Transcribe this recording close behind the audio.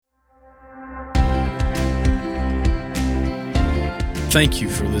Thank you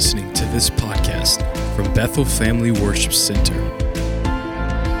for listening to this podcast from Bethel Family Worship Center.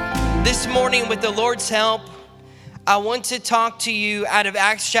 This morning, with the Lord's help, I want to talk to you out of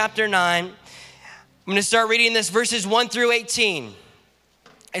Acts chapter 9. I'm going to start reading this verses 1 through 18.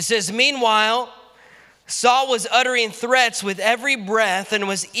 It says, "Meanwhile, Saul was uttering threats with every breath and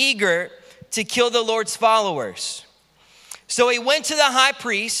was eager to kill the Lord's followers. So he went to the high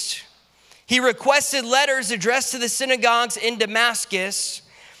priest. He requested letters addressed to the synagogues in Damascus,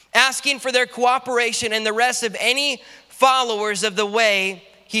 asking for their cooperation and the rest of any followers of the way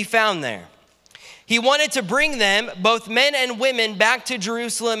he found there. He wanted to bring them, both men and women, back to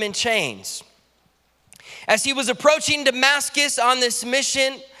Jerusalem in chains. As he was approaching Damascus on this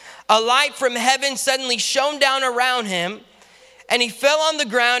mission, a light from heaven suddenly shone down around him, and he fell on the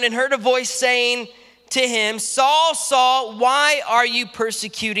ground and heard a voice saying to him, 'Saul, Saul, why are you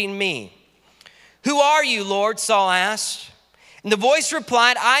persecuting me?' 'Who are you, Lord?' Saul asked. And the voice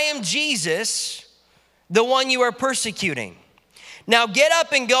replied, 'I am Jesus, the one you are persecuting. Now get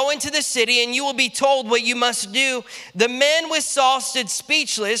up and go into the city, and you will be told what you must do.' The men with Saul stood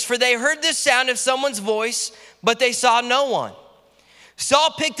speechless, for they heard the sound of someone's voice, but they saw no one.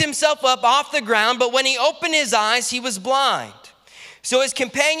 Saul picked himself up off the ground, but when he opened his eyes, he was blind. So his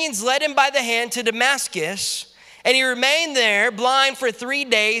companions led him by the hand to Damascus, and he remained there blind for 3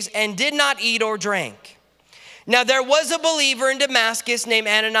 days and did not eat or drink. Now there was a believer in Damascus named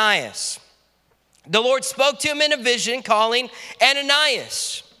Ananias. The Lord spoke to him in a vision, calling,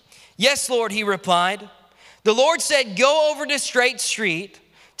 'Ananias.' 'Yes, Lord,' he replied. The Lord said, 'Go over to Straight Street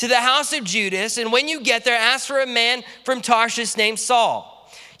to the house of Judas, and when you get there, ask for a man from Tarshish named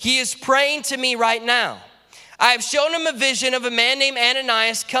Saul. He is praying to me right now. I have shown him a vision of a man named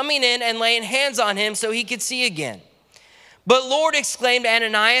Ananias coming in and laying hands on him so he could see again.' 'But Lord,' exclaimed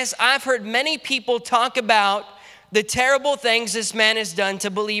Ananias, 'I've heard many people talk about the terrible things this man has done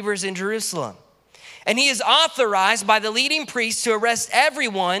to believers in Jerusalem. And he is authorized by the leading priests to arrest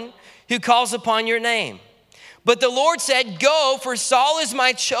everyone who calls upon your name.' But the Lord said, 'Go, for Saul is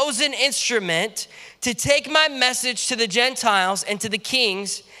my chosen instrument to take my message to the Gentiles and to the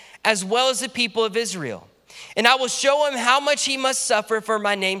kings, as well as the people of Israel. And I will show him how much he must suffer for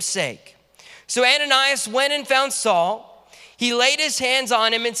my name's sake.' So Ananias went and found Saul. He laid his hands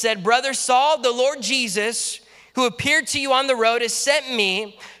on him and said, 'Brother Saul, the Lord Jesus, who appeared to you on the road, has sent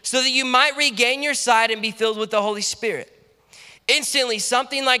me so that you might regain your sight and be filled with the Holy Spirit.' Instantly,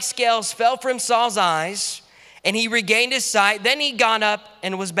 something like scales fell from Saul's eyes, and he regained his sight. Then he got up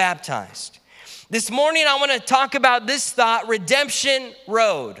and was baptized." This morning, I want to talk about this thought, redemption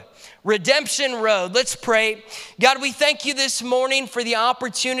road. Redemption road. Let's pray. God, we thank you this morning for the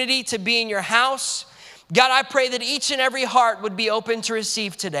opportunity to be in your house. God, I pray that each and every heart would be open to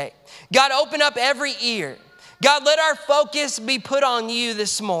receive today. God, open up every ear. God, let our focus be put on you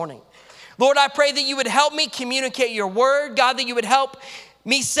this morning. Lord, I pray that you would help me communicate your word. God, that you would help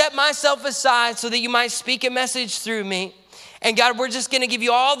me set myself aside so that you might speak a message through me. And God, we're just going to give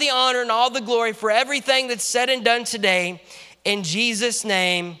you all the honor and all the glory for everything that's said and done today. In Jesus'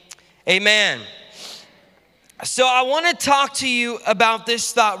 name, amen. So I want to talk to you about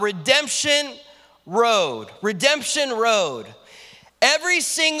this thought, redemption road. Redemption road. Every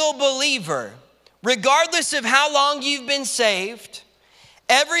single believer, regardless of how long you've been saved,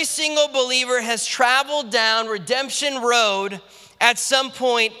 every single believer has traveled down redemption road at some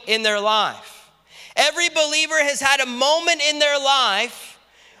point in their life. Every believer has had a moment in their life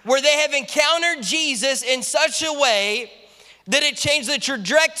where they have encountered Jesus in such a way that it changed the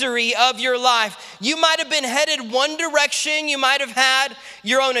trajectory of your life. You might have been headed one direction, you might have had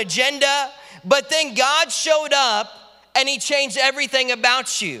your own agenda, but then God showed up and he changed everything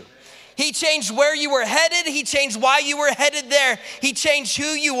about you. He changed where you were headed. He changed why you were headed there. He changed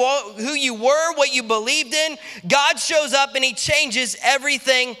who you were, what you believed in. God shows up and he changes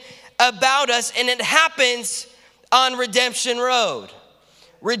everything about us, and it happens on Redemption Road.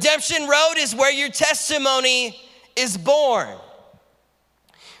 Redemption Road is where your testimony is born,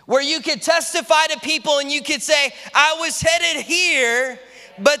 where you could testify to people and you could say, I was headed here,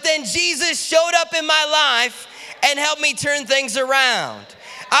 but then Jesus showed up in my life and helped me turn things around.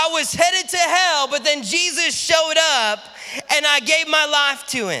 I was headed to hell, but then Jesus showed up and I gave my life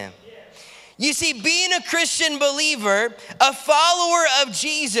to him. You see, being a Christian believer, a follower of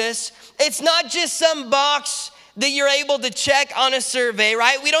Jesus, it's not just some box that you're able to check on a survey,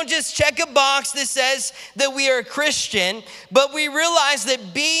 right? We don't just check a box that says that we are a Christian, but we realize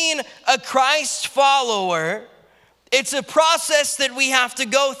that being a Christ follower, it's a process that we have to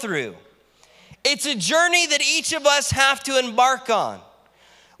go through. It's a journey that each of us have to embark on.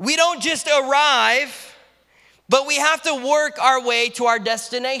 We don't just arrive, but we have to work our way to our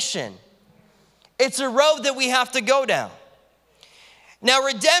destination. It's a road that we have to go down. Now,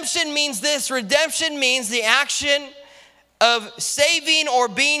 redemption means this. Redemption means the action of saving or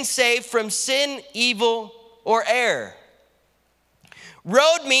being saved from sin, evil, or error.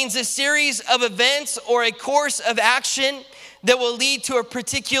 Road means a series of events or a course of action that will lead to a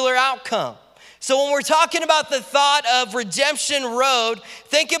particular outcome. So when we're talking about the thought of redemption road,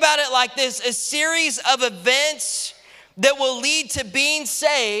 think about it like this: a series of events that will lead to being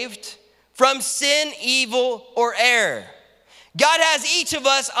saved from sin, evil, or error. God has each of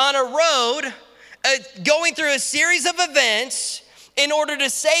us on a road going through a series of events in order to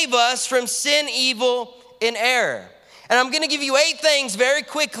save us from sin, evil, and error. And I'm going to give you 8 things very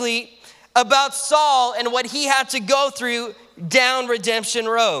quickly about Saul and what he had to go through down redemption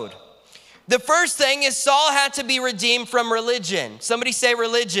road. The first thing is Saul had to be redeemed from religion. Somebody say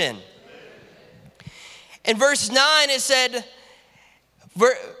religion. In verse 9 it said,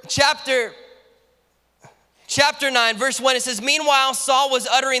 chapter 9, verse 1, it says, meanwhile Saul was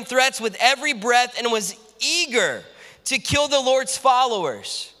uttering threats with every breath and was eager to kill the Lord's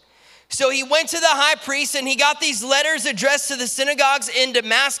followers. So he went to the high priest and he got these letters addressed to the synagogues in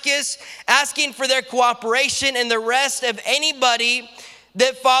Damascus, asking for their cooperation and the rest of anybody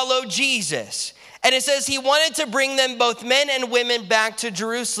that followed Jesus. And it says he wanted to bring them, both men and women, back to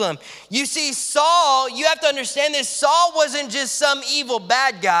Jerusalem. You see, Saul, you have to understand this, Saul wasn't just some evil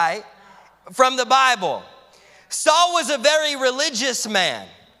bad guy from the Bible. Saul was a very religious man.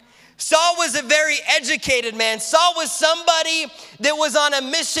 Saul was a very educated man. Saul was somebody that was on a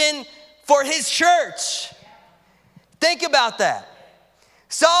mission for his church. Think about that.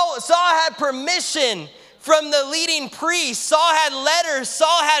 Saul had permission from the leading priest. Saul had letters.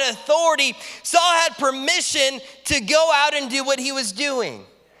 Saul had authority. Saul had permission to go out and do what he was doing.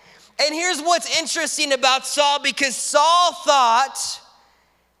 And here's what's interesting about Saul, because Saul thought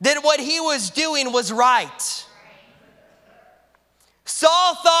that what he was doing was right.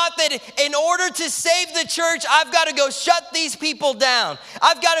 Saul thought that in order to save the church, I've got to go shut these people down.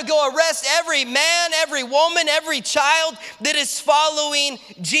 I've got to go arrest every man, every woman, every child that is following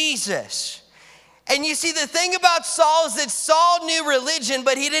Jesus. And you see, the thing about Saul is that Saul knew religion,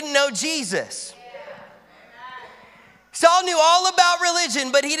 but he didn't know Jesus. Saul knew all about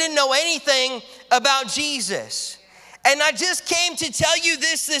religion, but he didn't know anything about Jesus. And I just came to tell you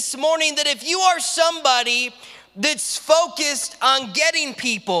this morning, that if you are somebody that's focused on getting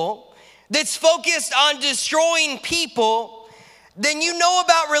people, that's focused on destroying people, then you know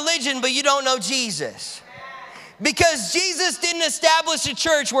about religion, but you don't know Jesus. Because Jesus didn't establish a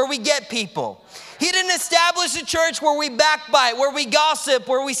church where we get people. He didn't establish a church where we backbite, where we gossip,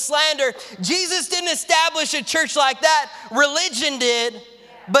 where we slander. Jesus didn't establish a church like that. Religion did,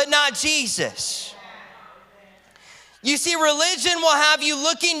 but not Jesus. You see, religion will have you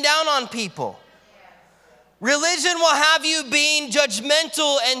looking down on people. Religion will have you being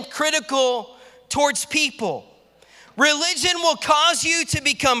judgmental and critical towards people. Religion will cause you to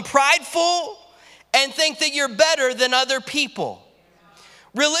become prideful and think that you're better than other people.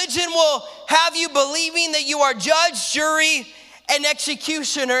 Religion will have you believing that you are judge, jury, and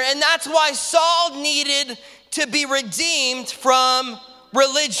executioner. And that's why Saul needed to be redeemed from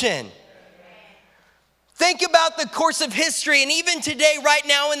religion. Think about the course of history, and even today, right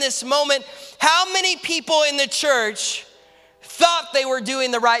now in this moment, how many people in the church thought they were doing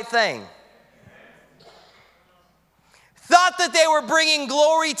the right thing? Thought that they were bringing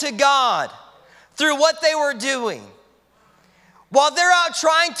glory to God through what they were doing. While they're out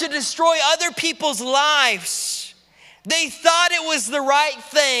trying to destroy other people's lives, they thought it was the right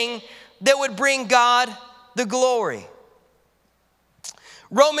thing that would bring God the glory.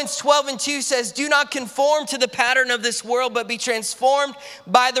 Romans 12:2 says, do not conform to the pattern of this world, but be transformed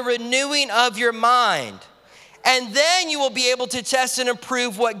by the renewing of your mind. And then you will be able to test and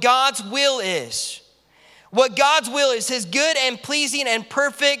approve what God's will is. What God's will is, his good and pleasing and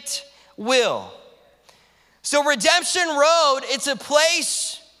perfect will. So Redemption Road, it's a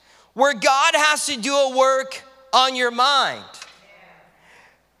place where God has to do a work on your mind.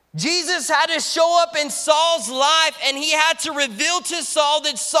 Jesus had to show up in Saul's life, and he had to reveal to Saul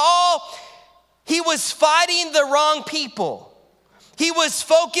that Saul, he was fighting the wrong people. He was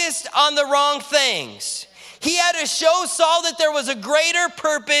focused on the wrong things. He had to show Saul that there was a greater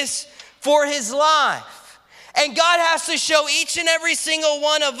purpose for his life. And God has to show each and every single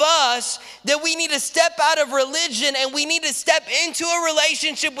one of us that we need to step out of religion and we need to step into a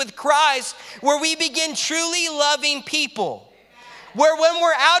relationship with Christ where we begin truly loving people. Where when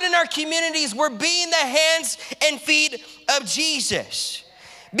we're out in our communities, we're being the hands and feet of Jesus.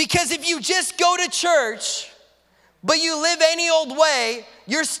 Because if you just go to church but you live any old way,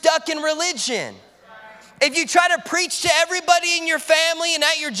 you're stuck in religion. If you try to preach to everybody in your family and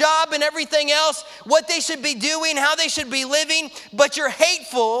at your job and everything else, what they should be doing, how they should be living, but you're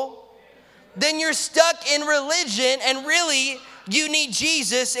hateful, then you're stuck in religion, and really, you need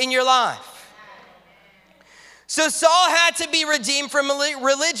Jesus in your life. So Saul had to be redeemed from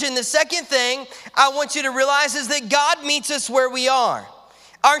religion. The second thing I want you to realize is that God meets us where we are.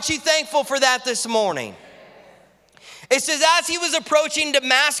 Aren't you thankful for that this morning? It says, as he was approaching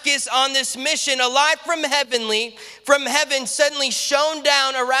Damascus on this mission, a light from heaven suddenly shone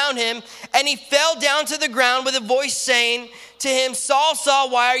down around him, and he fell down to the ground with a voice saying to him, Saul, Saul,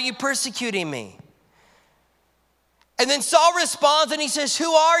 why are you persecuting me? And then Saul responds and he says,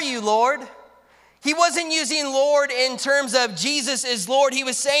 who are you, Lord? He wasn't using Lord in terms of Jesus is Lord. He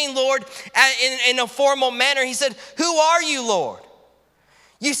was saying Lord in a formal manner. He said, who are you, Lord?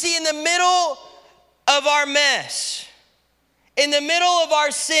 You see, in the middle of our mess, in the middle of our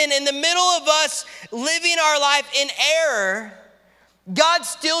sin, in the middle of us living our life in error, God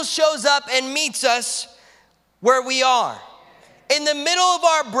still shows up and meets us where we are. In the middle of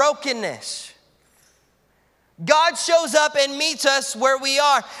our brokenness, God shows up and meets us where we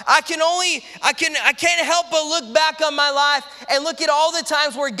are. I can't help but look back on my life and look at all the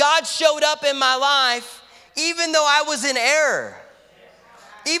times where God showed up in my life, even though I was in error.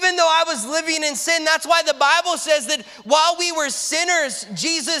 Even though I was living in sin. That's why the Bible says that while we were sinners,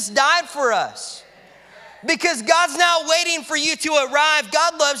 Jesus died for us. Because God's not waiting for you to arrive.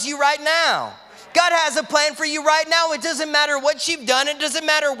 God loves you right now. God has a plan for you right now. It doesn't matter what you've done. It doesn't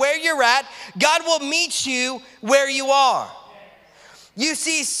matter where you're at. God will meet you where you are. You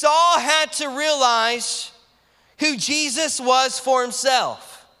see, Saul had to realize who Jesus was for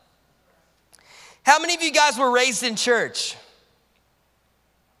himself. How many of you guys were raised in church?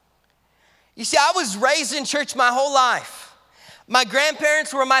 You see, I was raised in church my whole life. My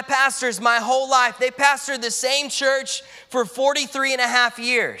grandparents were my pastors my whole life. They pastored the same church for 43 and a half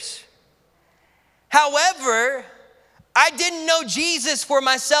years. However, I didn't know Jesus for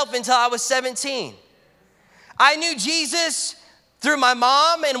myself until I was 17. I knew Jesus through my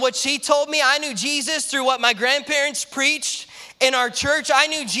mom and what she told me. I knew Jesus through what my grandparents preached in our church. I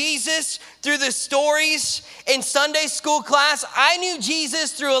knew Jesus through the stories in Sunday school class. I knew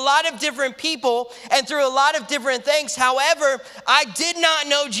Jesus through a lot of different people and through a lot of different things. However, I did not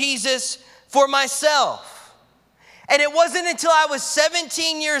know Jesus for myself. And it wasn't until I was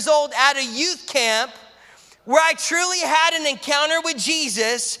 17 years old at a youth camp where I truly had an encounter with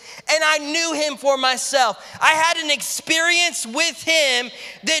Jesus and I knew him for myself. I had an experience with him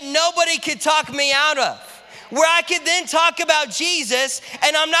that nobody could talk me out of. Where I could then talk about Jesus,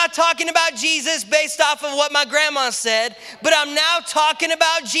 and I'm not talking about Jesus based off of what my grandma said, but I'm now talking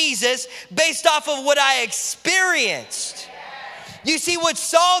about Jesus based off of what I experienced. You see, what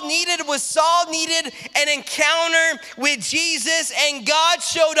Saul needed an encounter with Jesus, and God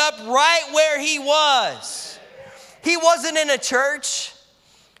showed up right where he was. He wasn't in a church.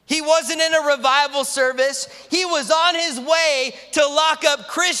 He wasn't in a revival service. He was on his way to lock up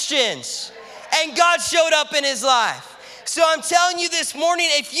Christians. And God showed up in his life. So I'm telling you this morning,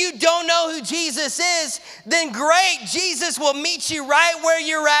 if you don't know who Jesus is, then great, Jesus will meet you right where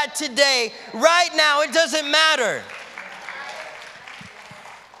you're at today, right now. It doesn't matter.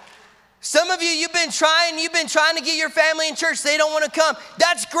 Some of you, you've been trying to get your family in church. They don't want to come.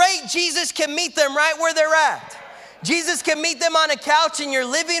 That's great. Jesus can meet them right where they're at. Jesus can meet them on a couch in your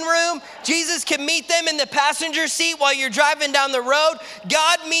living room. Jesus can meet them in the passenger seat while you're driving down the road.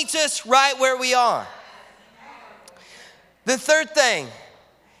 God meets us right where we are. The third thing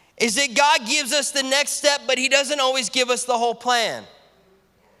is that God gives us the next step, but he doesn't always give us the whole plan.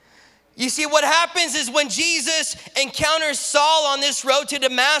 You see, what happens is when Jesus encounters Saul on this road to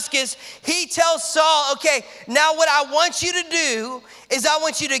Damascus, he tells Saul, okay, now what I want you to do is I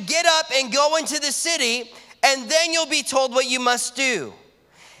want you to get up and go into the city, and then you'll be told what you must do.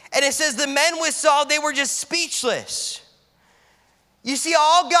 And it says the men with Saul, they were just speechless. You see,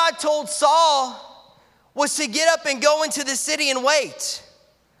 all God told Saul was to get up and go into the city and wait.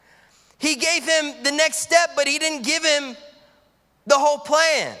 He gave him the next step, but he didn't give him the whole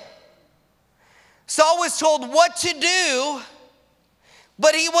plan. Saul was told what to do,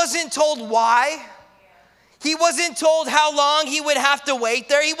 but he wasn't told why. He wasn't told how long he would have to wait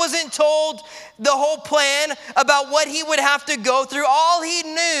there. He wasn't told the whole plan about what he would have to go through. All he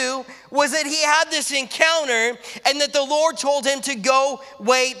knew was that he had this encounter and that the Lord told him to go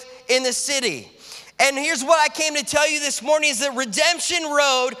wait in the city. And here's what I came to tell you this morning is that Redemption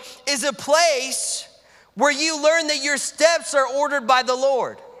Road is a place where you learn that your steps are ordered by the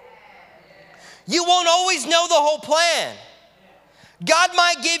Lord. You won't always know the whole plan. God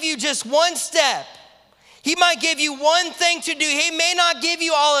might give you just one step. He might give you one thing to do. He may not give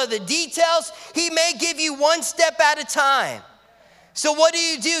you all of the details. He may give you one step at a time. So what do?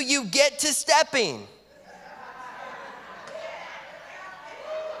 You get to stepping.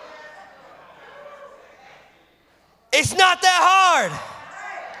 It's not that hard.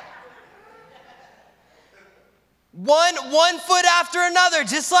 One foot after another,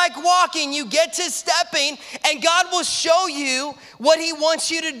 just like walking, you get to stepping, and God will show you what He wants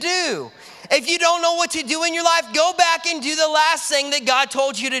you to do. If you don't know what to do in your life, go back and do the last thing that God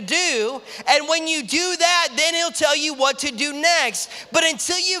told you to do. And when you do that, then He'll tell you what to do next. But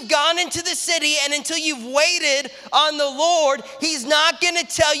until you've gone into the city and until you've waited on the Lord, He's not going to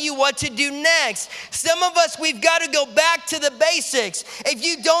tell you what to do next. Some of us, we've got to go back to the basics. If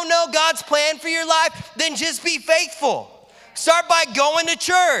you don't know God's plan for your life, then just be faithful. Start by going to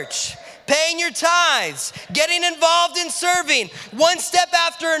church, paying your tithes, getting involved in serving, one step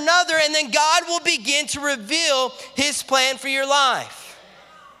after another, and then God will begin to reveal His plan for your life.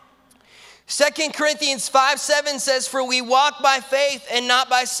 2 Corinthians 5:7 says, "For we walk by faith and not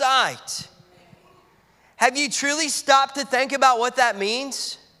by sight." Have you truly stopped to think about what that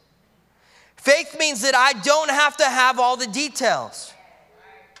means? Faith means that I don't have to have all the details.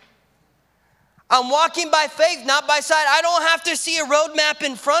 I'm walking by faith, not by sight. I don't have to see a roadmap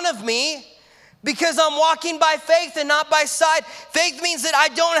in front of me because I'm walking by faith and not by sight. Faith means that I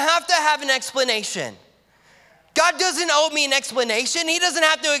don't have to have an explanation. God doesn't owe me an explanation. He doesn't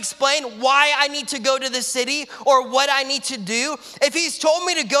have to explain why I need to go to the city or what I need to do. If He's told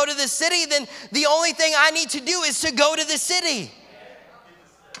me to go to the city, then the only thing I need to do is to go to the city.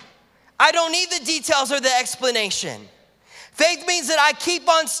 I don't need the details or the explanation. Faith means that I keep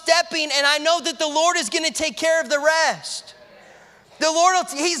on stepping and I know that the Lord is going to take care of the rest. The Lord,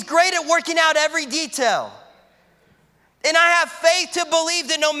 He's great at working out every detail. And I have faith to believe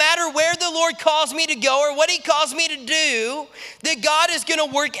that no matter where the Lord calls me to go or what He calls me to do, that God is going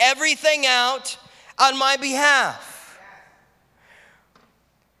to work everything out on my behalf.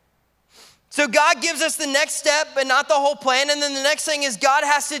 So God gives us the next step and not the whole plan. And then the next thing is God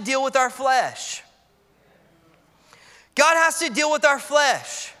has to deal with our flesh. God has to deal with our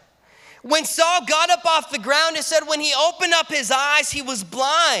flesh. When Saul got up off the ground, it said when he opened up his eyes, he was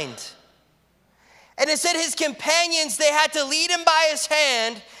blind. And it said his companions, they had to lead him by his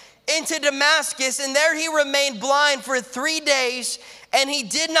hand into Damascus, and there he remained blind for 3 days, and he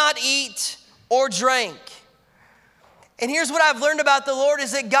did not eat or drink. And here's what I've learned about the Lord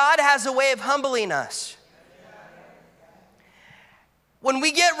is that God has a way of humbling us. When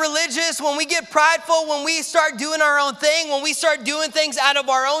we get religious, when we get prideful, when we start doing our own thing, when we start doing things out of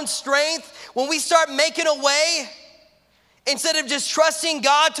our own strength, when we start making a way instead of just trusting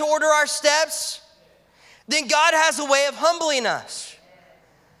God to order our steps, then God has a way of humbling us.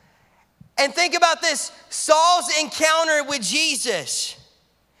 And think about this, Saul's encounter with Jesus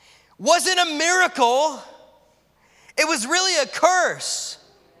wasn't a miracle, it was really a curse.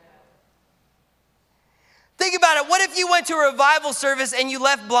 Think about it. What if you went to a revival service and you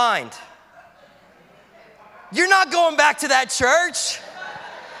left blind? You're not going back to that church.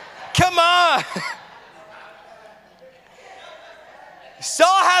 Come on.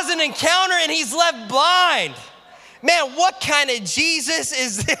 Saul has an encounter and he's left blind. Man, what kind of Jesus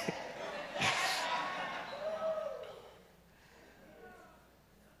is this?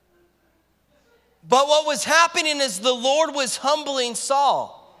 But what was happening is the Lord was humbling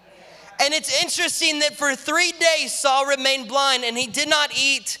Saul. And it's interesting that for 3 days, Saul remained blind and he did not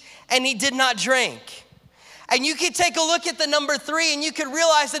eat and he did not drink. And you could take a look at the number 3 and you could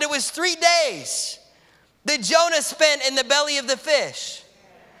realize that it was 3 days that Jonah spent in the belly of the fish.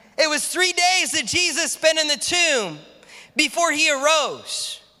 It was 3 days that Jesus spent in the tomb before he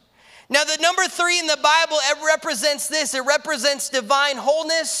arose. Now the number 3 in the Bible, it represents this. It represents divine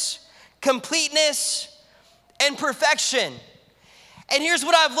wholeness, completeness, and perfection. And here's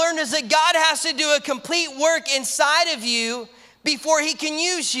what I've learned is that God has to do a complete work inside of you before He can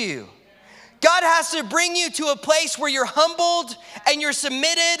use you. God has to bring you to a place where you're humbled and you're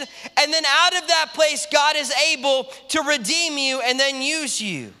submitted, and then out of that place, God is able to redeem you and then use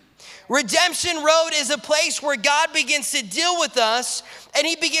you. Redemption Road is a place where God begins to deal with us and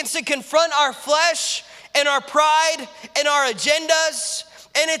He begins to confront our flesh and our pride and our agendas,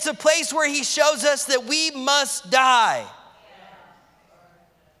 and it's a place where He shows us that we must die.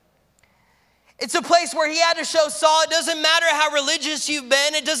 It's a place where He had to show Saul, it doesn't matter how religious you've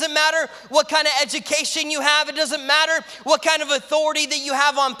been. It doesn't matter what kind of education you have. It doesn't matter what kind of authority that you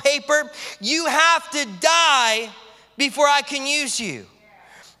have on paper. You have to die before I can use you.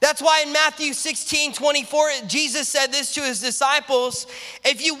 That's why in Matthew 16:24, Jesus said this to his disciples,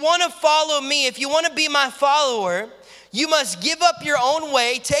 if you want to follow me, if you want to be my follower, you must give up your own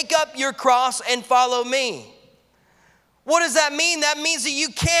way, take up your cross, and follow me. What does that mean? That means that you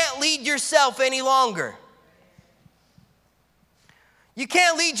can't lead yourself any longer. You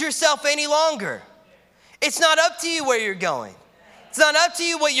can't lead yourself any longer. It's not up to you where you're going. It's not up to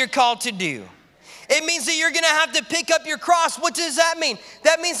you what you're called to do. It means that you're going to have to pick up your cross. What does that mean?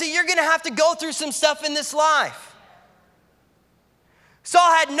 That means that you're going to have to go through some stuff in this life. Saul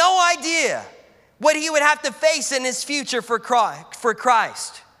had no idea what he would have to face in his future for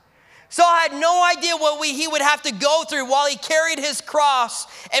Christ. Saul had no idea what he would have to go through while he carried his cross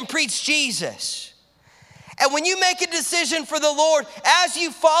and preached Jesus. And when you make a decision for the Lord, as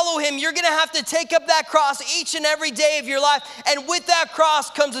you follow him, you're going to have to take up that cross each and every day of your life. And with that cross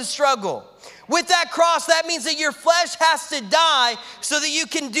comes a struggle. With that cross, that means that your flesh has to die so that you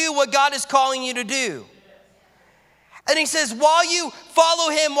can do what God is calling you to do. And he says, while you follow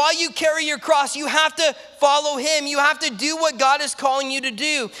him, while you carry your cross, you have to follow him. You have to do what God is calling you to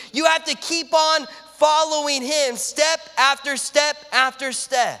do. You have to keep on following him step after step after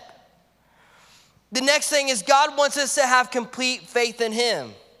step. The next thing is God wants us to have complete faith in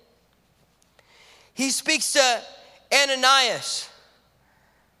him. He speaks to Ananias,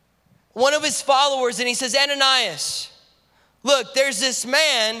 one of his followers, and he says, Ananias, look, there's this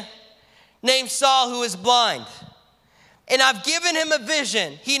man named Saul who is blind. And I've given him a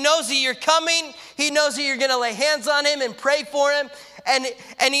vision. He knows that you're coming. He knows that you're going to lay hands on him and pray for him.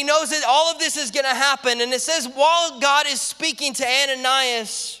 And he knows that all of this is going to happen. And it says, while God is speaking to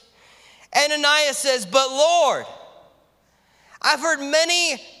Ananias, Ananias says, but Lord, I've heard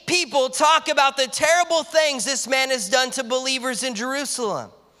many people talk about the terrible things this man has done to believers in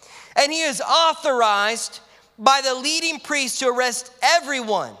Jerusalem. And he is authorized by the leading priest to arrest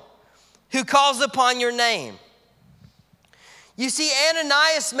everyone who calls upon your name. You see,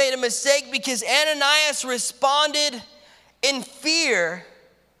 Ananias made a mistake because Ananias responded in fear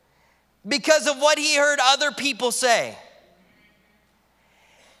because of what he heard other people say.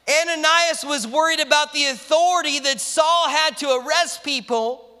 Ananias was worried about the authority that Saul had to arrest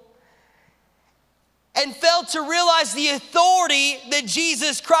people and failed to realize the authority that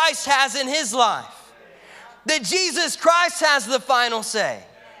Jesus Christ has in his life. That Jesus Christ has the final say.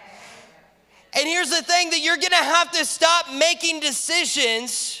 And here's the thing, that you're going to have to stop making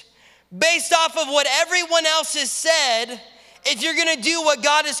decisions based off of what everyone else has said if you're going to do what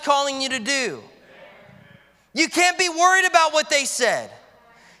God is calling you to do. You can't be worried about what they said.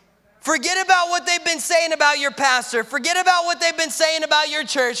 Forget about what they've been saying about your pastor. Forget about what they've been saying about your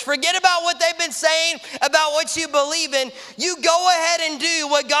church. Forget about what they've been saying about what you believe in. You go ahead and do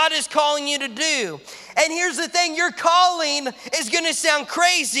what God is calling you to do. And here's the thing, your calling is going to sound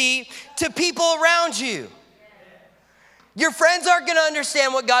crazy to people around you. Your friends aren't going to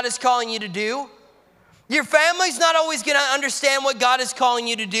understand what God is calling you to do. Your family's not always going to understand what God is calling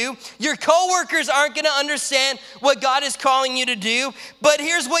you to do. Your coworkers aren't going to understand what God is calling you to do. But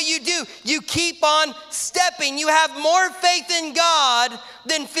here's what you do. You keep on stepping. You have more faith in God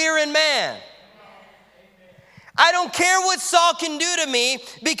than fear in man. I don't care what Saul can do to me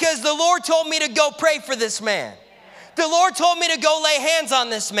because the Lord told me to go pray for this man. The Lord told me to go lay hands on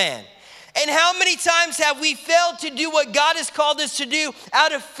this man. And how many times have we failed to do what God has called us to do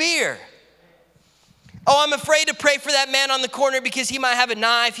out of fear? Oh, I'm afraid to pray for that man on the corner because he might have a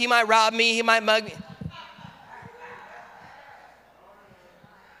knife, he might rob me, he might mug me.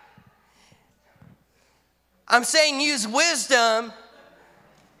 I'm saying use wisdom,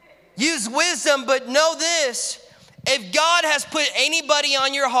 but know this. If God has put anybody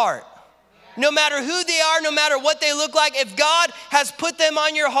on your heart, no matter who they are, no matter what they look like, if God has put them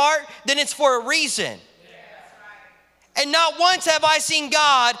on your heart, then it's for a reason. And not once have I seen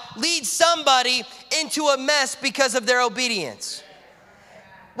God lead somebody into a mess because of their obedience.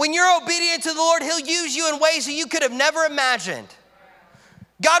 When you're obedient to the Lord, he'll use you in ways that you could have never imagined.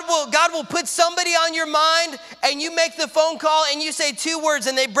 God will put somebody on your mind and you make the phone call and you say 2 words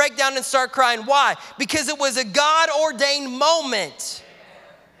and they break down and start crying. Why? Because it was a God-ordained moment.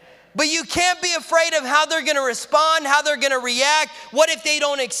 But you can't be afraid of how they're going to respond, how they're going to react. What if they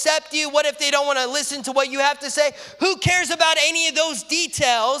don't accept you? What if they don't want to listen to what you have to say? Who cares about any of those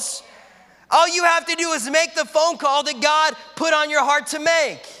details? All you have to do is make the phone call that God put on your heart to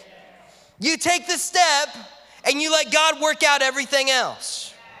make. You take the step and you let God work out everything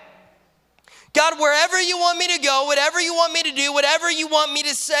else. God, wherever you want me to go, whatever you want me to do, whatever you want me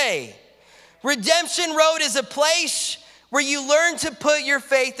to say. Redemption Road is a place where you learn to put your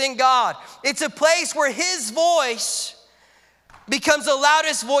faith in God. It's a place where his voice becomes the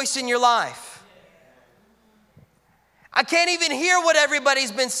loudest voice in your life. I can't even hear what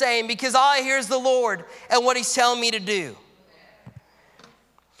everybody's been saying because all I hear is the Lord and what he's telling me to do.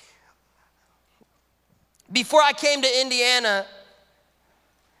 Before I came to Indiana,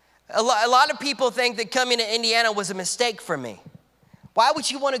 a lot of people think that coming to Indiana was a mistake for me. Why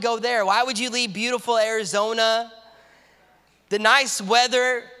would you want to go there? Why would you leave beautiful Arizona, the nice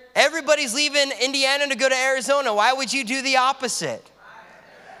weather? Everybody's leaving Indiana to go to Arizona. Why would you do the opposite?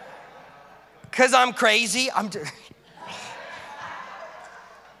 Because I'm crazy.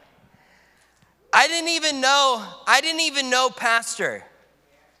 I didn't even know Pastor.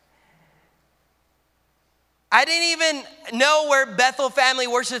 I didn't even know where Bethel Family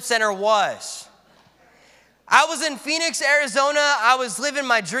Worship Center was. I was in Phoenix, Arizona. I was living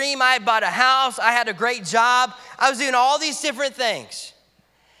my dream. I had bought a house. I had a great job. I was doing all these different things.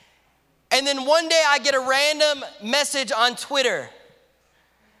 And then one day I get a random message on Twitter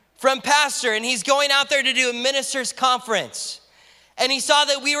from Pastor, and he's going out there to do a ministers' conference. And he saw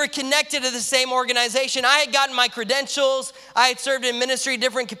that we were connected to the same organization. I had gotten my credentials. I had served in ministry,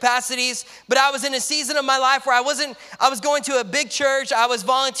 different capacities, but I was in a season of my life where I was going to a big church. I was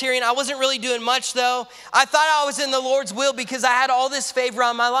volunteering. I wasn't really doing much though. I thought I was in the Lord's will because I had all this favor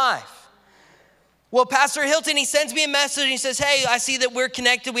on my life. Well, Pastor Hilton, he sends me a message and he says, hey, I see that we're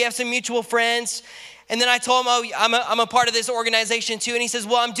connected. We have some mutual friends. And then I told him, oh, I'm a part of this organization too. And he says,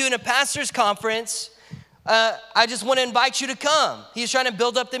 well, I'm doing a pastor's conference. I just want to invite you to come. He's trying to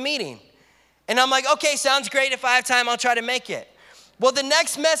build up the meeting. And I'm like, okay, sounds great. If I have time, I'll try to make it. Well, the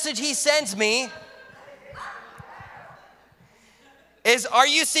next message he sends me is, are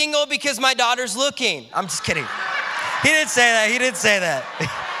you single because my daughter's looking? I'm just kidding. He didn't say that.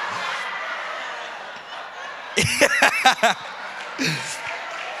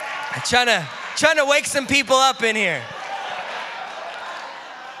 trying to wake some people up in here.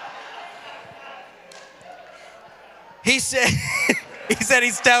 He said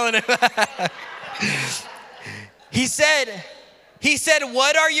he's telling him. He said,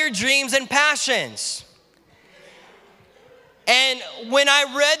 what are your dreams and passions? And when I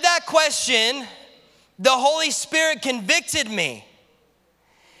read that question, the Holy Spirit convicted me.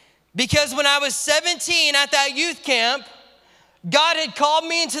 Because when I was 17 at that youth camp, God had called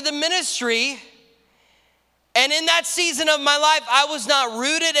me into the ministry. And in that season of my life, I was not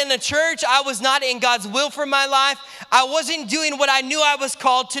rooted in a church. I was not in God's will for my life. I wasn't doing what I knew I was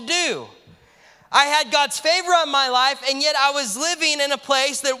called to do. I had God's favor on my life, and yet I was living in a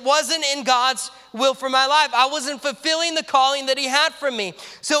place that wasn't in God's will for my life. I wasn't fulfilling the calling that he had for me.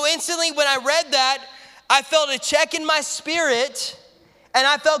 So instantly when I read that, I felt a check in my spirit, and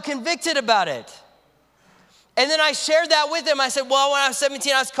I felt convicted about it. And then I shared that with him. I said, well, when I was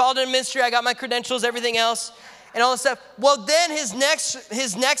 17, I was called in ministry. I got my credentials, everything else, and all this stuff. Well, then his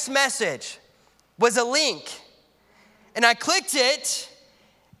next message was a link. And I clicked it,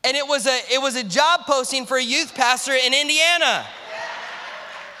 and it was a job posting for a youth pastor in Indiana.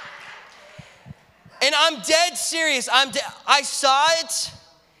 And I'm dead serious. I saw it,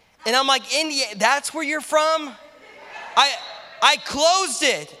 and I'm like, Indiana, that's where you're from? I closed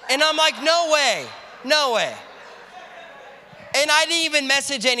it, and I'm like, no way. And I didn't even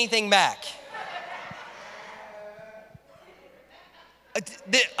message anything back.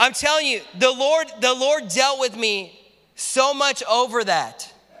 I'm telling you, the Lord dealt with me so much over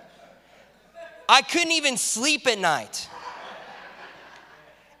that. I couldn't even sleep at night.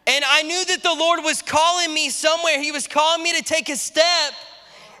 And I knew that the Lord was calling me somewhere. He was calling me to take a step.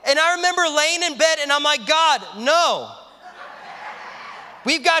 And I remember laying in bed and I'm like, God, no.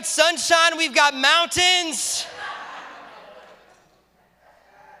 We've got sunshine, we've got mountains.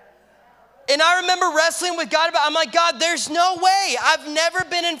 And I remember wrestling with God I'm like, God, there's no way. I've never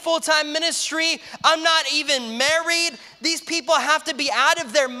been in full-time ministry. I'm not even married. These people have to be out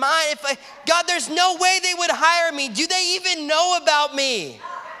of their mind. God, there's no way they would hire me. Do they even know about me?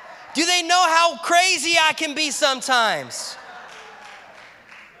 Do they know how crazy I can be sometimes?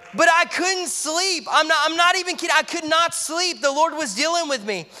 But I couldn't sleep. I'm not even kidding. I could not sleep. The Lord was dealing with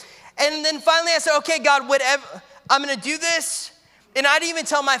me. And then finally I said, okay, God, whatever. I'm going to do this. And I didn't even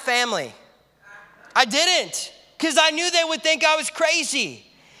tell my family. I didn't, because I knew they would think I was crazy.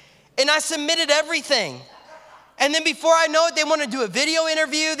 And I submitted everything. And then before I know it, they want to do a video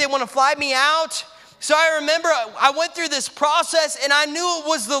interview. They want to fly me out. So I remember I went through this process and I knew it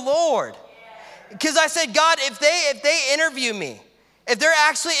was the Lord. Because I said, God, if they interview me, if they're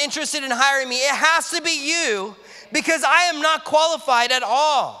actually interested in hiring me, it has to be you, because I am not qualified at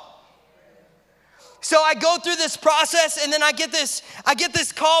all. So I go through this process, and then I get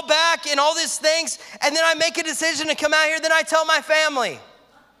this call back and all these things, and then I make a decision to come out here. Then I tell my family,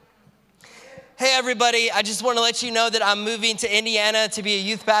 hey everybody, I just want to let you know that I'm moving to Indiana to be a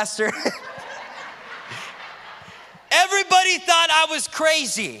youth pastor. Everybody thought I was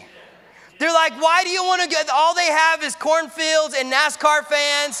crazy. They're like, why do you want to go? All they have is cornfields and NASCAR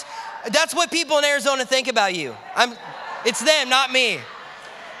fans. That's what people in Arizona think about you. It's them, not me.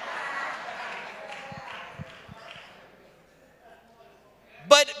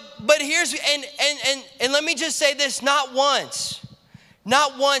 But here's, and let me just say this, not once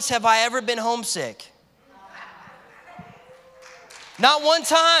have I ever been homesick. Not one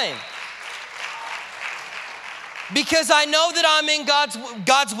time. Because I know that I'm in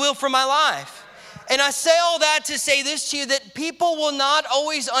God's will for my life. And I say all that to say this to you, that people will not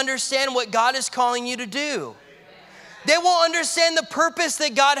always understand what God is calling you to do. They won't understand the purpose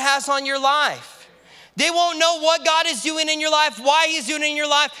that God has on your life. They won't know what God is doing in your life, why he's doing it in your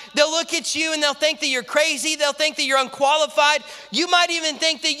life. They'll look at you and they'll think that you're crazy. They'll think that you're unqualified. You might even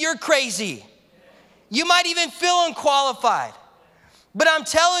think that you're crazy. You might even feel unqualified. But I'm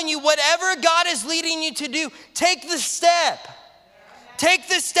telling you, whatever God is leading you to do, take the step. Take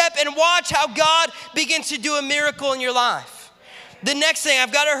the step and watch how God begins to do a miracle in your life. The next thing,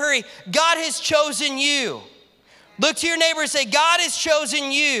 I've got to hurry. God has chosen you. Look to your neighbor and say, God has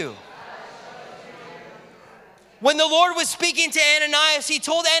chosen you. When the Lord was speaking to Ananias, he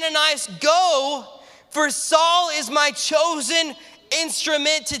told Ananias, go, for Saul is my chosen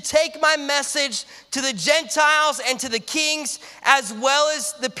instrument to take my message to the Gentiles and to the kings, as well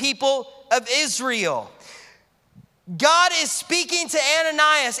as the people of Israel. God is speaking to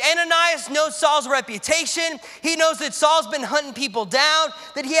Ananias. Ananias knows Saul's reputation. He knows that Saul's been hunting people down,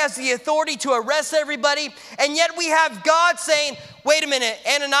 that he has the authority to arrest everybody. And yet we have God saying, wait a minute,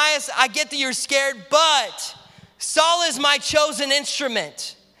 Ananias, I get that you're scared, but Saul is my chosen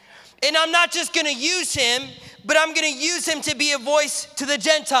instrument. And I'm not just gonna use him, but I'm gonna use him to be a voice to the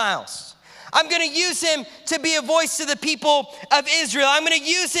Gentiles. I'm gonna use him to be a voice to the people of Israel. I'm gonna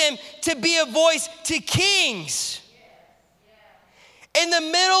use him to be a voice to kings. In the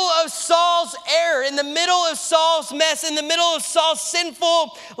middle of Saul's error, in the middle of Saul's mess, in the middle of Saul's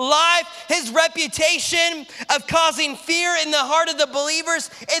sinful life, his reputation of causing fear in the heart of the believers,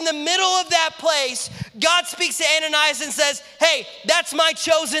 in the middle of that place, God speaks to Ananias and says, hey, that's my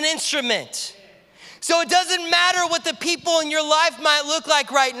chosen instrument. So it doesn't matter what the people in your life might look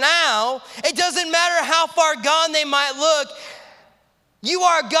like right now. It doesn't matter how far gone they might look. You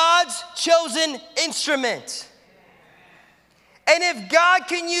are God's chosen instrument. And if God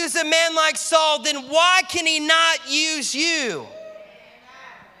can use a man like Saul, then why can he not use you?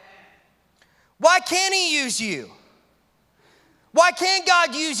 Why can't he use you? Why can't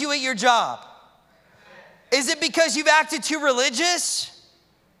God use you at your job? Is it because you've acted too religious?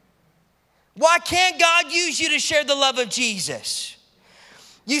 Why can't God use you to share the love of Jesus?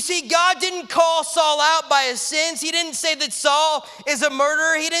 You see, God didn't call Saul out by his sins. He didn't say that Saul is a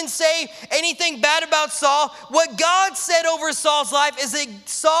murderer. He didn't say anything bad about Saul. What God said over Saul's life is that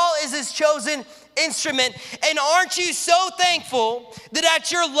Saul is his chosen instrument. And aren't you so thankful that at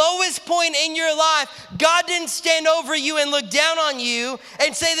your lowest point in your life, God didn't stand over you and look down on you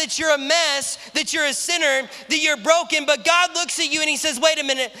and say that you're a mess, that you're a sinner, that you're broken, but God looks at you and he says, wait a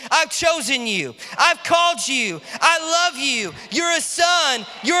minute, I've chosen you. I've called you. I love you. You're a son.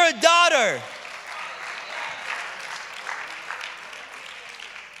 You're a daughter.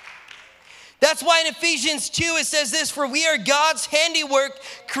 That's why in Ephesians 2 it says this, for we are God's handiwork,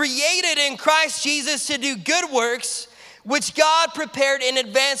 created in Christ Jesus to do good works, which God prepared in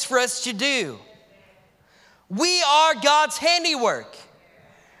advance for us to do. We are God's handiwork.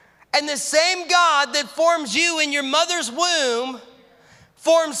 And the same God that forms you in your mother's womb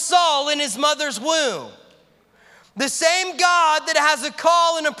formed Saul in his mother's womb. The same God that has a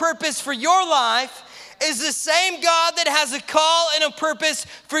call and a purpose for your life is the same God that has a call and a purpose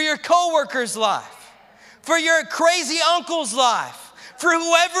for your coworker's life, for your crazy uncle's life, for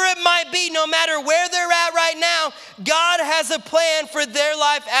whoever it might be, no matter where they're at right now, God has a plan for their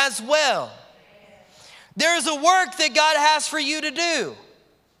life as well. There's a work that God has for you to do.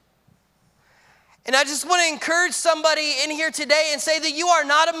 And I just want to encourage somebody in here today and say that you are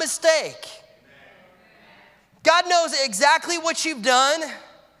not a mistake. God knows exactly what you've done.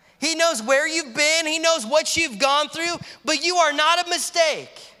 He knows where you've been. He knows what you've gone through, but you are not a mistake.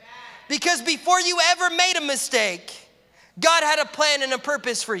 Because before you ever made a mistake, God had a plan and a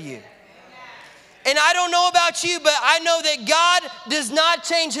purpose for you. And I don't know about you, but I know that God does not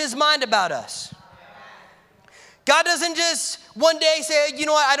change his mind about us. God doesn't just one day say, you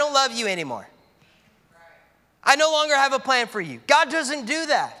know what, I don't love you anymore. I no longer have a plan for you. God doesn't do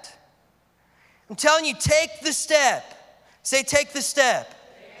that. I'm telling you, take the step. Say, take the step.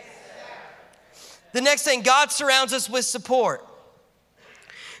 The next thing, God surrounds us with support.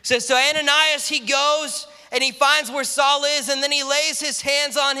 It says, so Ananias, he goes and he finds where Saul is, and then he lays his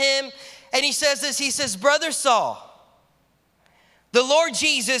hands on him, and he says this, he says, Brother Saul, the Lord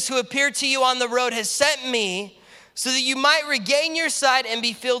Jesus, who appeared to you on the road, has sent me so that you might regain your sight and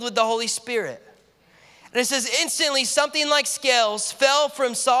be filled with the Holy Spirit. And it says, instantly something like scales fell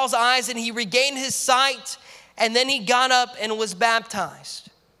from Saul's eyes, and he regained his sight, and then he got up and was baptized.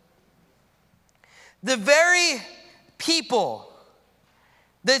 The very people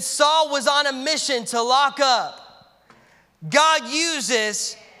that Saul was on a mission to lock up, God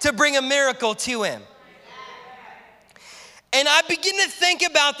uses to bring a miracle to him. And I begin to think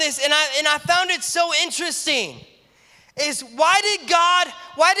about this, and I found it so interesting, is why did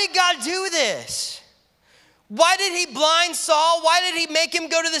God do this? Why did he blind Saul? Why did he make him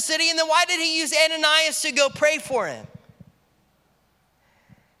go to the city? And then why did he use Ananias to go pray for him?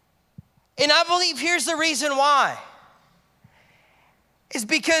 And I believe here's the reason why. It's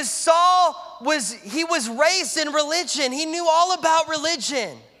because Saul was raised in religion. He knew all about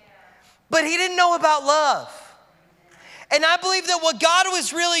religion, but he didn't know about love. And I believe that what God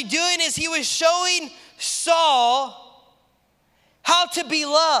was really doing is he was showing Saul how to be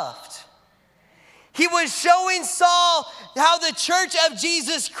loved. He was showing Saul how the church of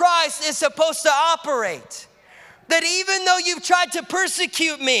Jesus Christ is supposed to operate. That even though you've tried to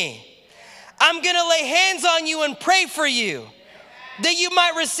persecute me, I'm gonna lay hands on you and pray for you, that you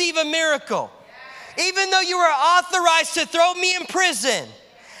might receive a miracle. Even though you are authorized to throw me in prison,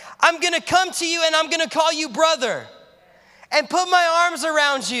 I'm gonna come to you and I'm gonna call you brother and put my arms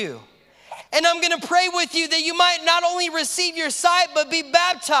around you. And I'm gonna pray with you that you might not only receive your sight, but be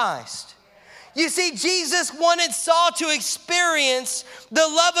baptized. You see, Jesus wanted Saul to experience the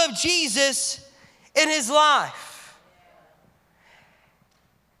love of Jesus in his life.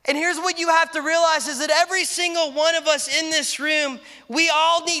 And here's what you have to realize is that every single one of us in this room, we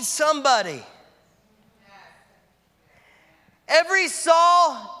all need somebody. Every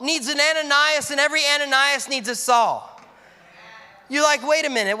Saul needs an Ananias, and every Ananias needs a Saul. You're like, wait a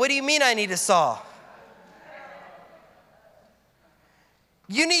minute, what do you mean I need a Saul?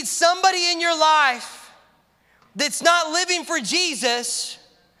 You need somebody in your life that's not living for Jesus,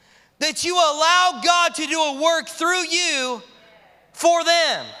 that you allow God to do a work through you for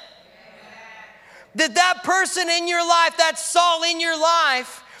them. That person in your life, that Saul in your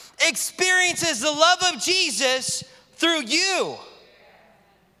life, experiences the love of Jesus through you.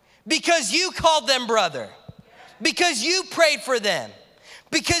 Because you called them brother. Because you prayed for them.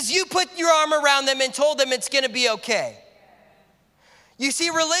 Because you put your arm around them and told them it's gonna be okay. You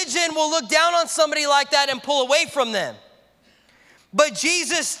see, religion will look down on somebody like that and pull away from them. But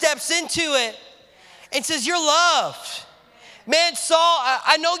Jesus steps into it and says, you're loved. Man, Saul,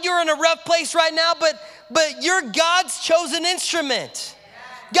 I know you're in a rough place right now, but you're God's chosen instrument.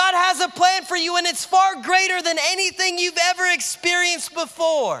 God has a plan for you, and it's far greater than anything you've ever experienced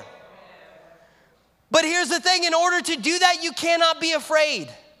before. But here's the thing, in order to do that, you cannot be afraid.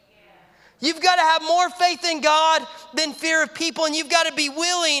 You've got to have more faith in God than fear of people, and you've got to be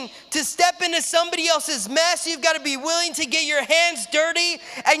willing to step into somebody else's mess. You've got to be willing to get your hands dirty,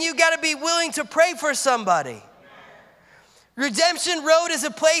 and you've got to be willing to pray for somebody. Redemption Road is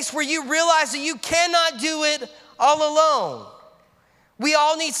a place where you realize that you cannot do it all alone. We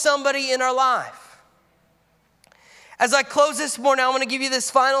all need somebody in our life. As I close this morning, I want to give you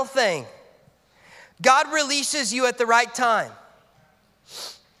this final thing. God releases you at the right time.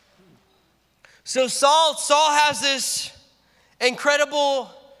 So Saul has this incredible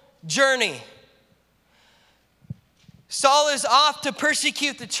journey. Saul is off to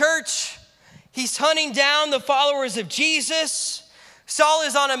persecute the church. He's hunting down the followers of Jesus. Saul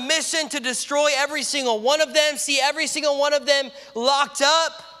is on a mission to destroy every single one of them, see every single one of them locked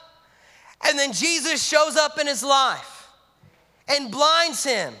up. And then Jesus shows up in his life and blinds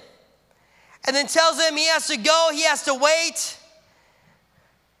him. And then tells him he has to go, he has to wait.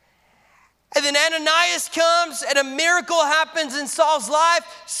 And then Ananias comes and a miracle happens in Saul's life.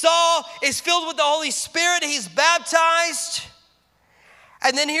 Saul is filled with the Holy Spirit, he's baptized.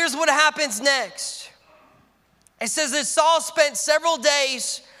 And then here's what happens next. It says that Saul spent several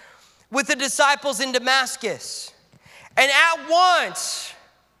days with the disciples in Damascus. And at once,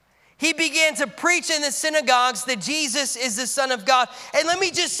 he began to preach in the synagogues that Jesus is the Son of God. And let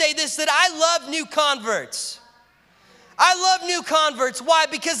me just say this, that I love new converts. I love new converts. Why?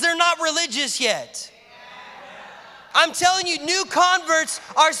 Because they're not religious yet. I'm telling you, new converts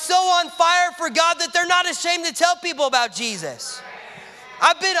are so on fire for God that they're not ashamed to tell people about Jesus.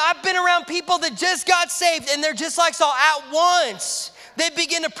 I've been around people that just got saved and they're just like Saul. At once, they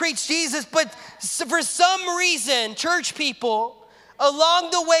begin to preach Jesus, but for some reason, church people, along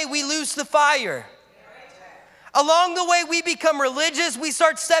the way, we lose the fire. Along the way, we become religious. We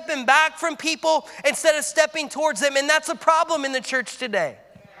start stepping back from people instead of stepping towards them, and that's a problem in the church today.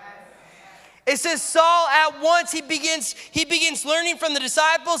 It says Saul at once, he begins learning from the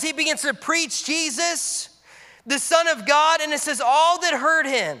disciples. He begins to preach Jesus, the Son of God. And it says all that heard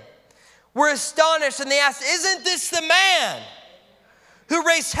him were astonished. And they asked, isn't this the man who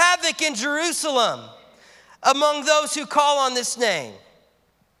raised havoc in Jerusalem among those who call on this name?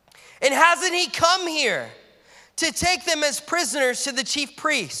 And hasn't he come here to take them as prisoners to the chief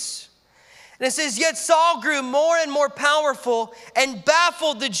priests? And it says, yet Saul grew more and more powerful and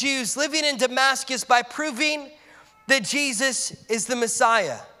baffled the Jews living in Damascus by proving that Jesus is the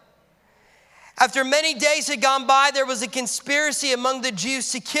Messiah. After many days had gone by, there was a conspiracy among the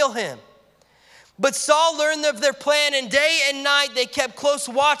Jews to kill him. But Saul learned of their plan, and day and night they kept close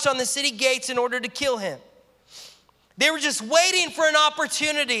watch on the city gates in order to kill him. They were just waiting for an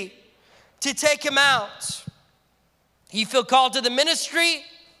opportunity to take him out. You feel called to the ministry?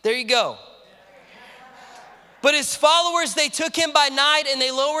 There you go. But his followers, they took him by night and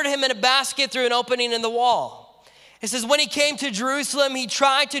they lowered him in a basket through an opening in the wall. It says, when he came to Jerusalem, he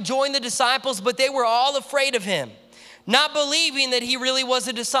tried to join the disciples, but they were all afraid of him, not believing that he really was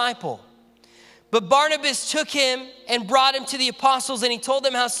a disciple. But Barnabas took him and brought him to the apostles, and he told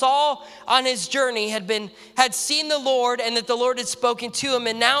them how Saul on his journey had seen the Lord, and that the Lord had spoken to him.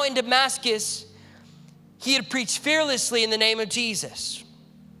 And now in Damascus, he had preached fearlessly in the name of Jesus.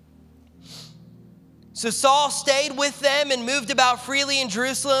 So Saul stayed with them and moved about freely in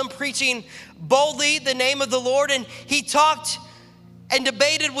Jerusalem, preaching boldly the name of the Lord. And he talked and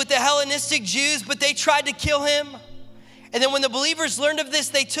debated with the Hellenistic Jews, but they tried to kill him. And then when the believers learned of this,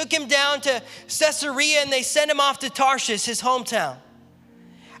 they took him down to Caesarea and they sent him off to Tarshish, his hometown.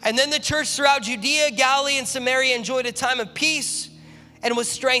 And then the church throughout Judea, Galilee, and Samaria enjoyed a time of peace and was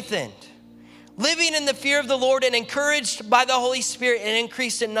strengthened, living in the fear of the Lord and encouraged by the Holy Spirit, and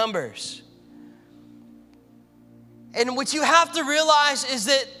increased in numbers. And what you have to realize is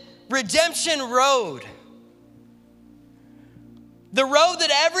that redemption road, the road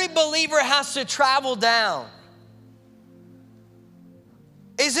that every believer has to travel down,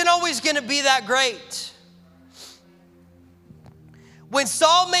 isn't always going to be that great. When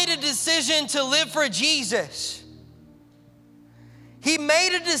Saul made a decision to live for Jesus, he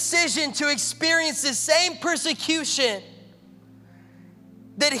made a decision to experience the same persecution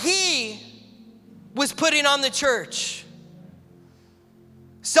that he was putting on the church.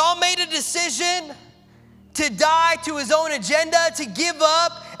 Saul made a decision to die to his own agenda, to give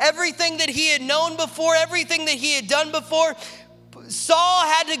up everything that he had known before, everything that he had done before. Saul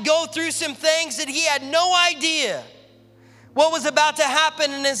had to go through some things that he had no idea what was about to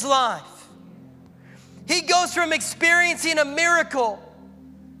happen in his life. He goes from experiencing a miracle,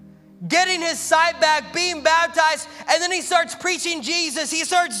 getting his sight back, being baptized, and then he starts preaching Jesus. He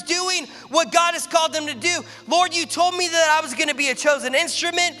starts doing what God has called him to do. Lord, you told me that I was going to be a chosen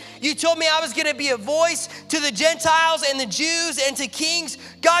instrument. You told me I was going to be a voice to the Gentiles and the Jews and to kings.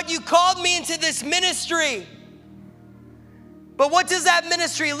 God, you called me into this ministry. But what does that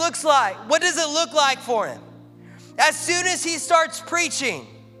ministry look like? What does it look like for him? As soon as he starts preaching,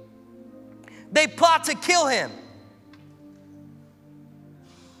 they plot to kill him.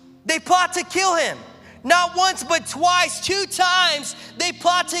 They plot to kill him. Not once, but twice, 2 times, they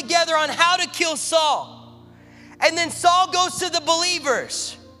plot together on how to kill Saul. And then Saul goes to the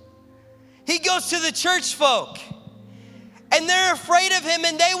believers. He goes to the church folk. And they're afraid of him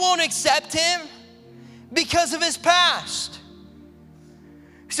and they won't accept him because of his past.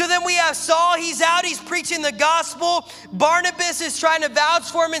 So then we have Saul, he's out, he's preaching the gospel. Barnabas is trying to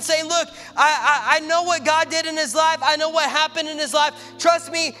vouch for him and saying, look, I know what God did in his life. I know what happened in his life. Trust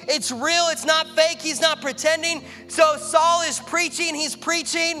me, it's real, it's not fake, he's not pretending. So Saul is preaching, he's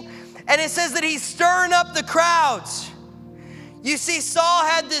preaching, and it says that he's stirring up the crowds. You see, Saul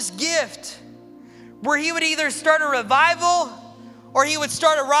had this gift where he would either start a revival or he would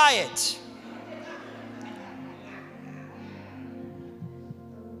start a riot.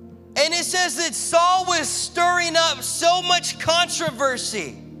 And it says that Saul was stirring up so much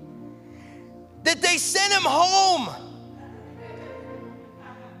controversy that they sent him home.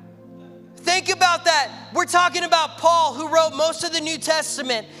 Think about that. We're talking about Paul, who wrote most of the New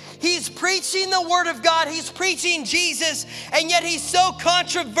Testament. He's preaching the word of God. He's preaching Jesus, and yet he's so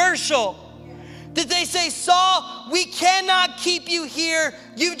controversial That they say, Saul, we cannot keep you here.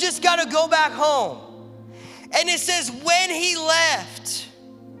 You've just got to go back home. And it says, when he left,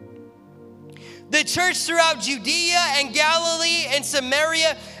 the church throughout Judea and Galilee and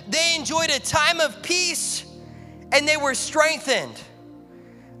Samaria, they enjoyed a time of peace and they were strengthened,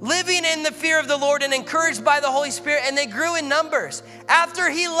 living in the fear of the Lord and encouraged by the Holy Spirit, and they grew in numbers after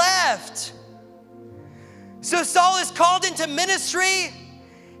he left. So Saul is called into ministry.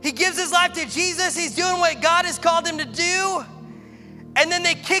 He gives his life to Jesus. He's doing what God has called him to do. And then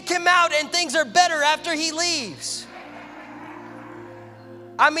they kick him out and things are better after he leaves.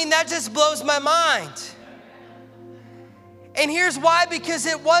 I mean, that just blows my mind. And here's why, because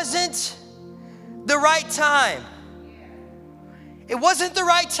it wasn't the right time. It wasn't the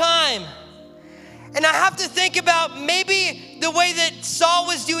right time. And I have to think about maybe the way that Saul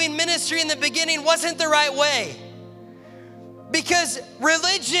was doing ministry in the beginning wasn't the right way. Because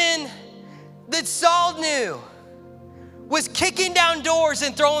religion that Saul knew was kicking down doors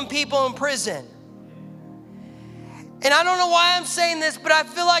and throwing people in prison. And I don't know why I'm saying this, but I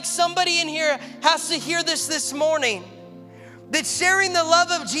feel like somebody in here has to hear this morning. That sharing the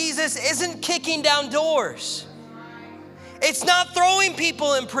love of Jesus isn't kicking down doors. It's not throwing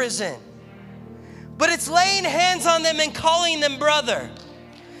people in prison. But it's laying hands on them and calling them brother.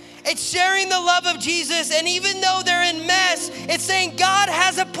 It's sharing the love of Jesus, and even though they're in mess, it's saying God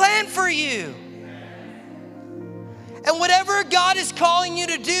has a plan for you. And whatever God is calling you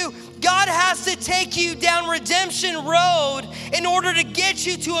to do, God has to take you down redemption road in order to get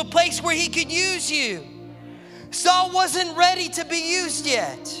you to a place where he could use you. Saul wasn't ready to be used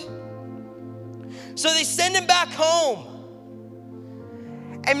yet. So they send him back home.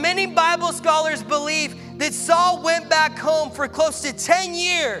 And many Bible scholars believe that Saul went back home for close to 10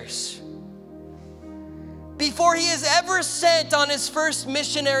 years before he is ever sent on his first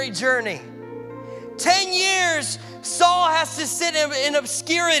missionary journey. 10 years Saul has to sit in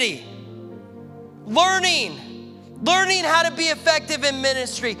obscurity, learning how to be effective in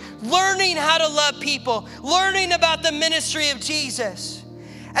ministry, learning how to love people, learning about the ministry of Jesus.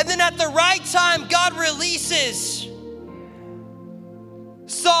 And then at the right time, God releases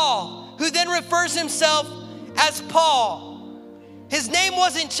Saul, who then refers himself as Paul. His name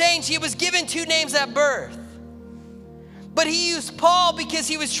wasn't changed. He was given 2 names at birth. But he used Paul because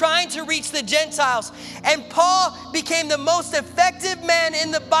he was trying to reach the Gentiles. And Paul became the most effective man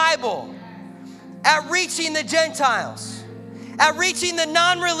in the Bible at reaching the Gentiles, at reaching the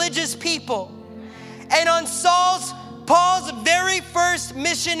non-religious people. And on Paul's very first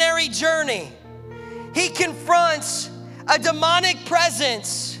missionary journey, he confronts a demonic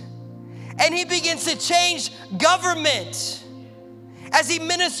presence and he begins to change government as he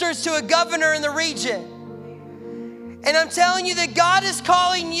ministers to a governor in the region. And I'm telling you that God is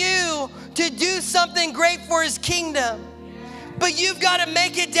calling you to do something great for his kingdom. But you've got to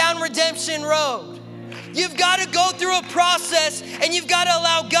make it down redemption road. You've got to go through a process and you've got to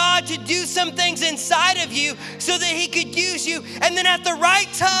allow God to do some things inside of you so that he could use you. And then at the right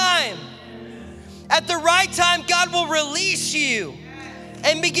time, God will release you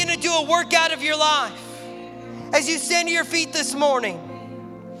and begin to do a work out of your life. As you stand to your feet this morning,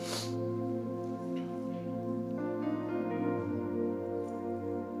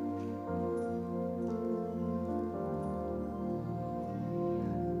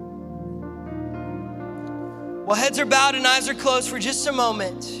 while heads are bowed and eyes are closed for just a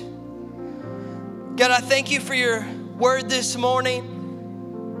moment, God, I thank you for your word this morning.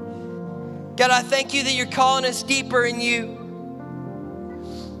 God, I thank you that you're calling us deeper in you.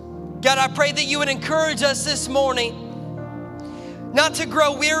 God, I pray that you would encourage us this morning not to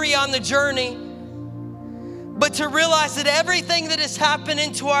grow weary on the journey, but to realize that everything that has happened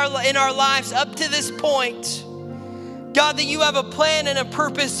in our lives up to this point, God, that you have a plan and a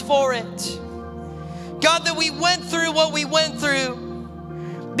purpose for it. God, that we went through what we went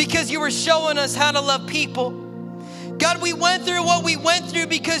through because you were showing us how to love people. God, we went through what we went through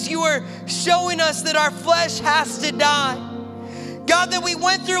because you were showing us that our flesh has to die. God, that we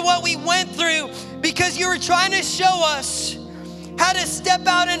went through what we went through because you were trying to show us how to step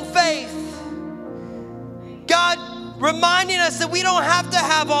out in faith. God, reminding us that we don't have to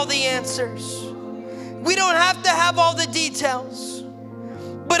have all the answers. We don't have to have all the details.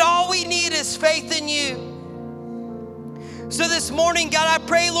 But all we need is faith in you. So this morning, God, I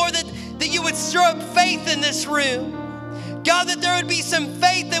pray, Lord, that you would stir up faith in this room. God, that there would be some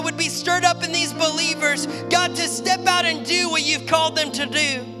faith that would be stirred up in these believers, God, to step out and do what you've called them to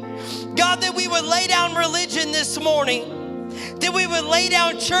do. God, that we would lay down religion this morning, that we would lay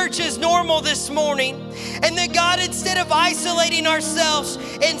down church as normal this morning, and that God, instead of isolating ourselves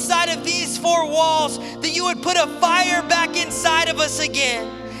in inside of these four walls, that you would put a fire back inside of us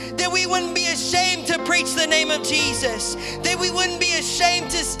again. That we wouldn't be ashamed to preach the name of Jesus. That we wouldn't be ashamed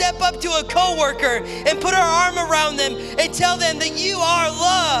to step up to a coworker and put our arm around them and tell them that you are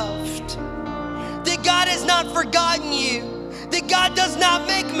loved. That God has not forgotten you. That God does not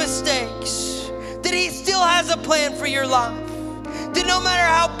make mistakes. That He still has a plan for your life. That no matter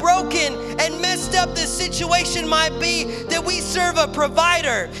how broken and messed up this situation might be, that we serve a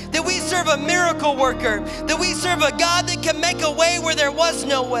provider, that we serve a miracle worker, that we serve a God that can make a way where there was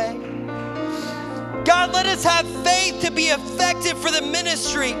no way. God, let us have faith to be effective for the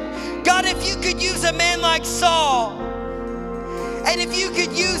ministry. God, if you could use a man like Saul, and if you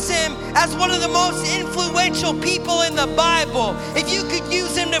could use him as one of the most influential people in the Bible, if you could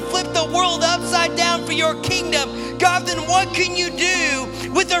use him to flip the world upside down for your kingdom, God, then what can you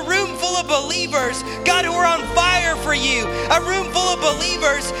do with a room full of believers, God, who are on fire for you? A room full of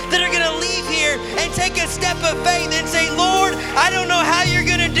believers that are gonna leave here and take a step of faith and say, Lord, I don't know how you're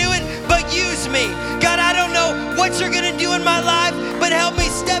gonna do it, but use me. God, I don't know what you're gonna do in my life, but help me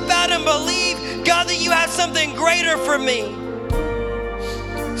step out and believe, God, that you have something greater for me.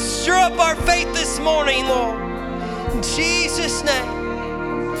 Stir up our faith this morning, Lord. In Jesus' name.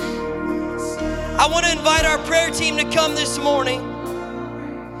 I want to invite our prayer team to come this morning.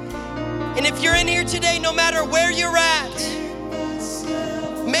 And if you're in here today, no matter where you're at,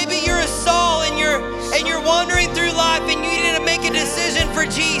 maybe you're a Saul and you're wandering through life and you need to make a decision for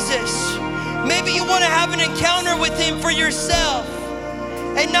Jesus. Maybe you want to have an encounter with Him for yourself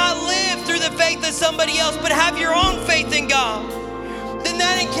and not live through the faith of somebody else, but have your own faith in God. Then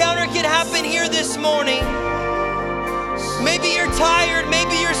that encounter can happen here this morning. Maybe you're tired,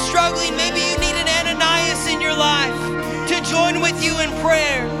 maybe you're struggling, maybe you need an Ananias in your life to join with you in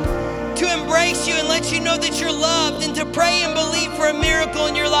prayer, to embrace you and let you know that you're loved, and to pray and believe for a miracle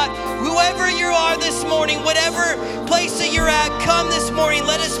in your life. Whoever you are this morning, whatever place that you're at, come this morning,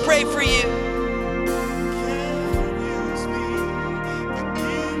 let us pray for you.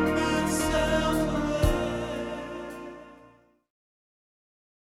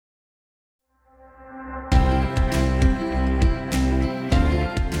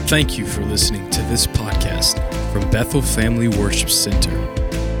 Thank you for listening to this podcast from Bethel Family Worship Center.